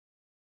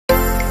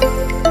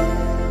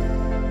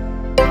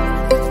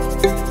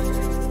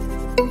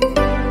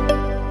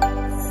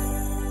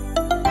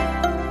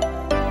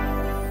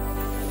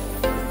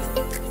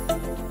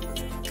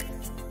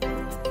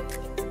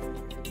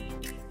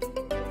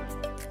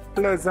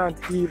Pleasant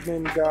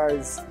evening,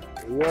 guys.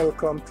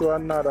 Welcome to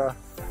another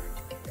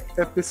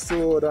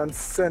episode on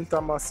St.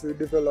 Thomas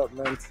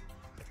Redevelopment,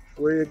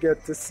 where you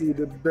get to see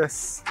the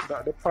best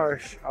that the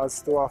parish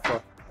has to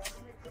offer.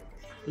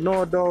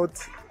 No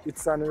doubt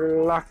it's a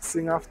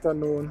relaxing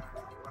afternoon.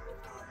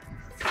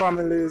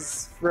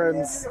 Families,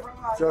 friends,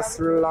 just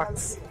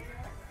relax,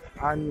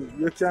 and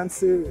you can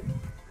see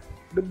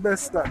the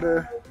best that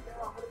the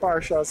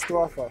parish has to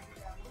offer.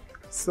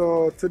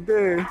 So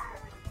today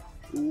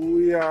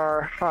we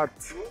are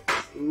at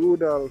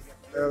Rudolph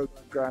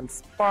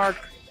Park,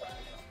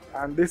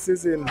 and this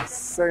is in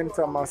St.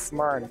 Thomas,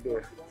 Morant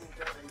Bay.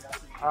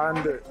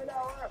 And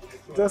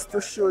just to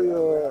show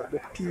you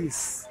the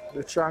peace,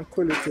 the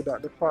tranquility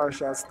that the parish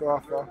has to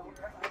offer,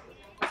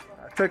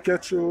 I take you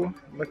through,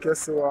 make you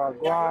see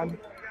what go on.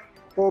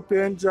 Hope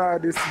you enjoy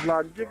this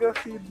vlog. Give your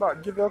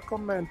feedback, give your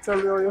comment, tell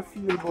you how you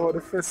feel about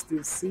the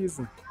festive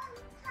season.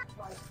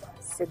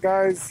 So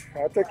guys,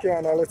 I'll take you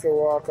on a little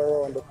walk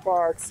around the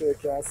park so you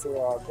can see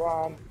what's going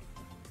on.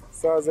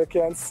 So as you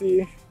can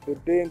see, the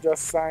danger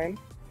sign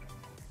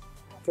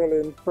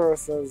telling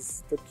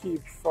persons to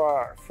keep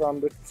far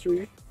from the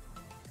tree,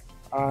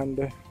 and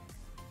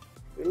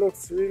it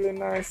looks really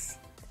nice.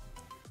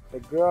 The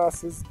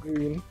grass is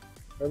green,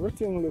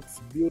 everything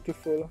looks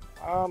beautiful.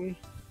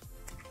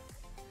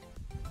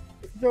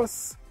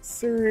 Just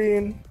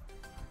serene,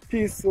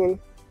 peaceful.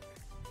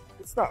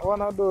 It's not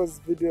one of those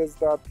videos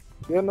that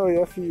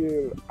you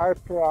feel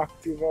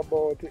hyperactive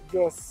about it,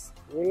 just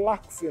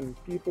relaxing.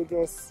 People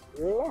just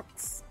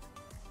relax.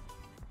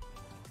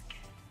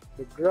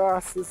 The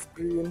grass is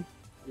green.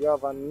 You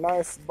have a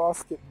nice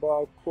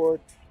basketball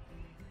court,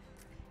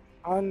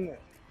 and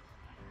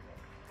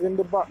in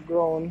the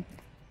background,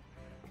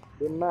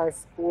 the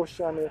nice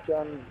ocean. You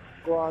can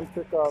go and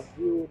take a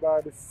view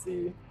by the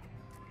sea.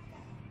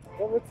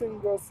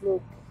 Everything just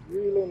looks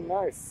really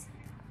nice.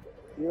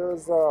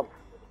 Here's a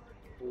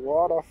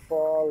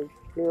waterfall,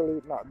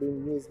 clearly not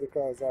being used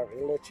because of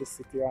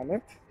electricity on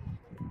it,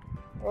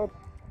 but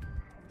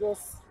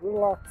just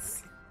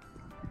relax.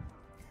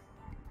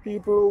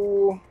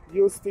 People who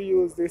used to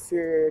use this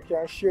area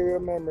can share your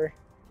memory.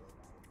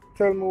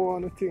 Tell me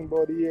one thing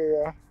about the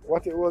area,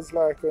 what it was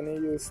like when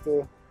you used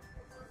to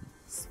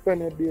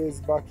spend your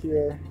days back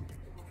here.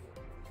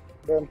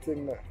 Them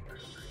thing there.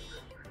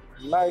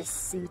 Nice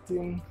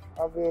seating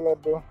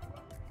available.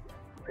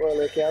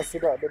 Well, you can see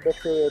that they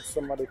decorate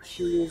some of the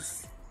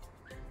trees,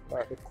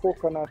 like the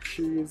coconut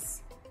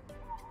trees.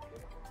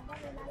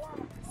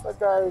 So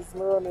guys,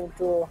 me run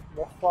into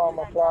my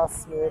former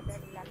classmate.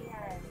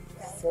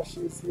 So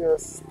she's here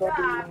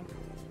studying.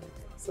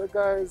 So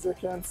guys, you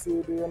can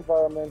see the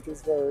environment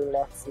is very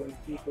relaxing.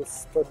 People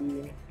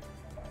studying.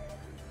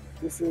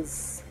 This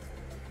is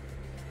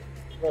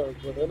very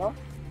good, you know?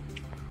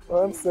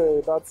 What I'm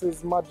saying, that's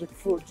his magic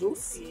fruit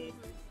juice.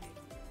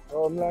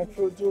 Oh, I like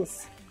fruit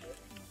juice.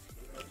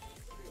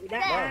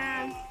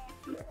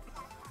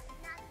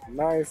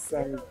 Nice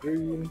and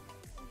green.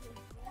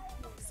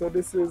 So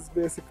this is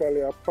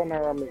basically a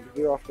panoramic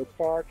view of the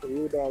park,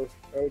 Rudolph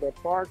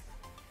Park,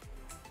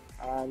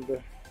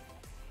 and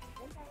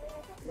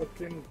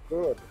looking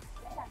good.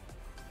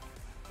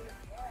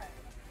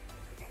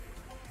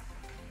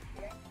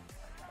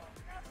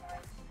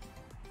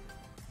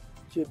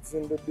 Kids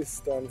in the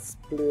distance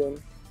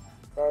playing.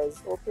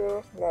 Guys, up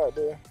here, like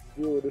the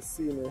view of the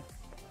scenery.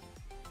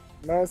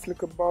 Nice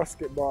little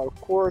basketball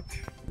court.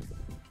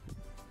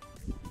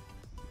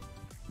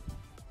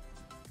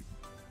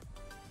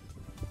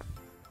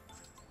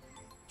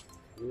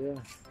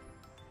 Yeah.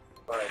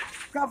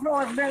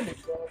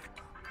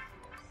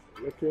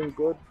 Looking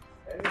good.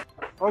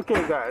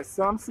 Okay guys,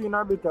 so I'm seeing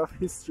a bit of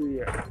history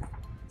here.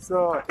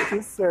 So it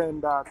is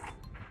saying that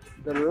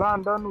the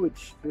land on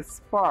which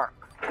this park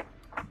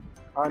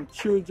and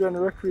children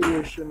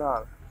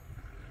recreational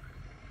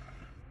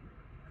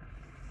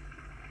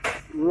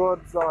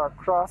roads are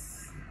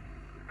across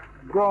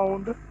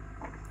ground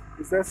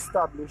is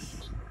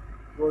established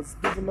was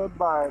given up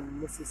by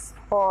Mrs.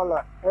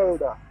 Paula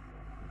Elder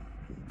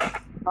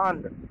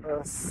and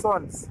her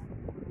sons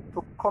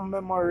to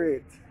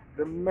commemorate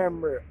the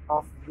memory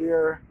of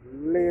their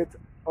late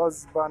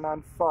husband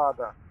and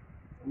father,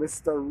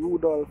 Mr.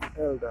 Rudolph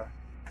Elder,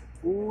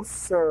 who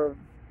served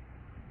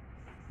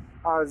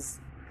as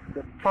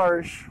the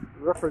parish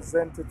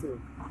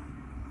representative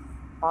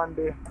on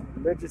the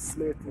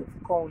Legislative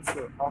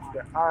Council of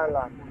the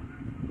island,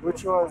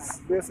 which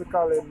was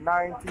basically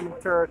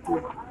 1930 to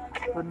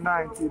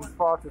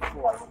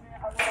 1944.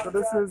 So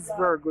this is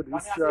very good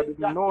history. I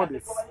didn't know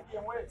this.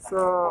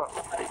 So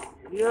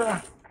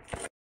yeah.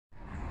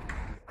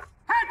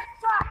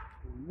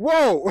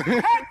 Whoa!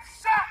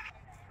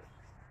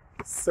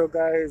 So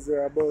guys,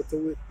 we're about to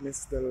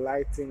witness the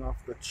lighting of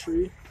the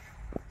tree,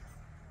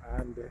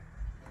 and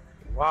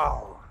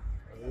wow,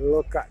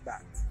 look at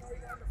that.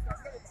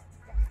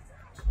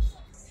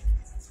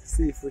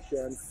 See if we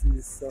can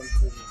see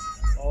something.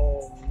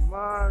 Oh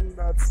man,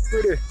 that's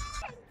pretty.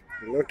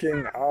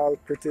 Looking all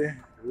pretty.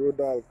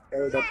 Rudolph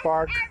Elder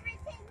Park.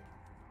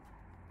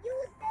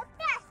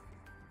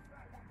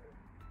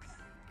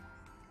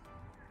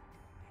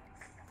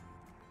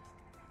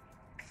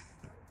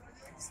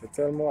 So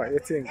tell me what you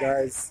think,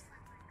 guys.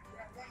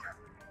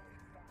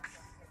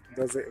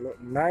 Does it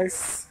look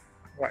nice?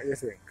 What you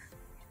think?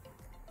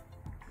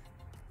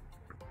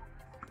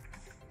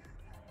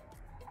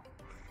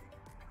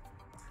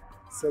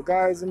 So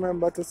guys,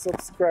 remember to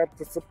subscribe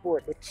to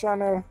support the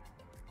channel.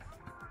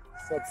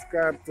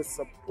 Subscribe to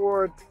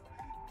support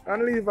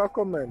and leave a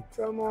comment.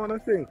 Tell me what you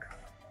think.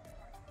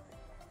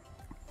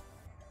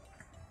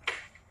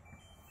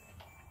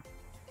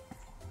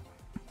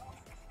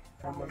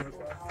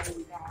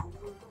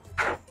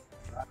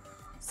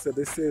 So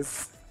this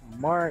is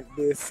Morant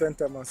Bay St.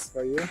 Thomas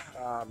for you,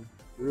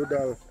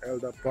 Rudolph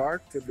Elder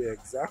Park to be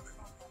exact.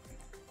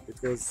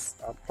 It was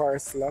a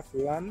parcel of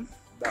land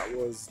that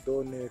was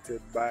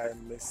donated by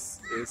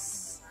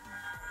Mrs.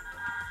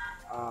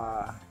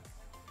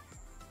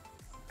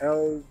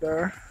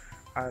 Elder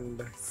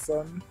and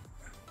son,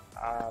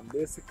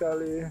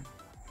 basically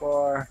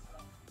for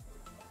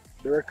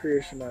the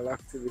recreational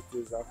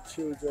activities of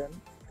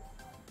children.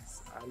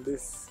 And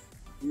this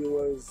he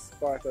was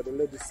part of the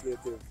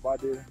legislative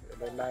body in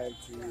the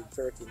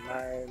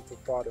 1939 to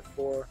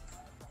 44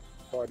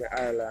 for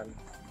the island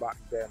back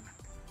then.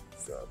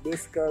 So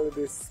basically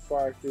this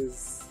park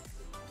is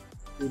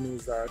in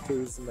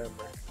his memory,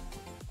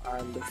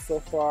 and so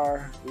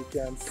far we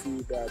can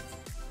see that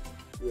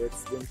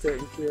it's been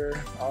taken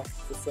care of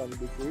to some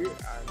degree,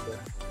 and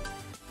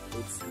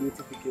its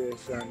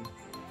beautification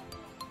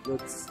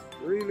looks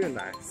really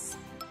nice,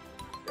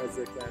 as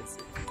you can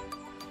see.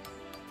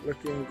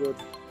 Looking good,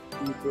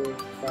 people,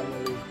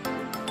 family.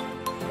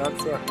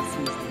 That's what the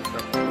season is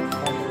about.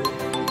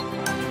 Family.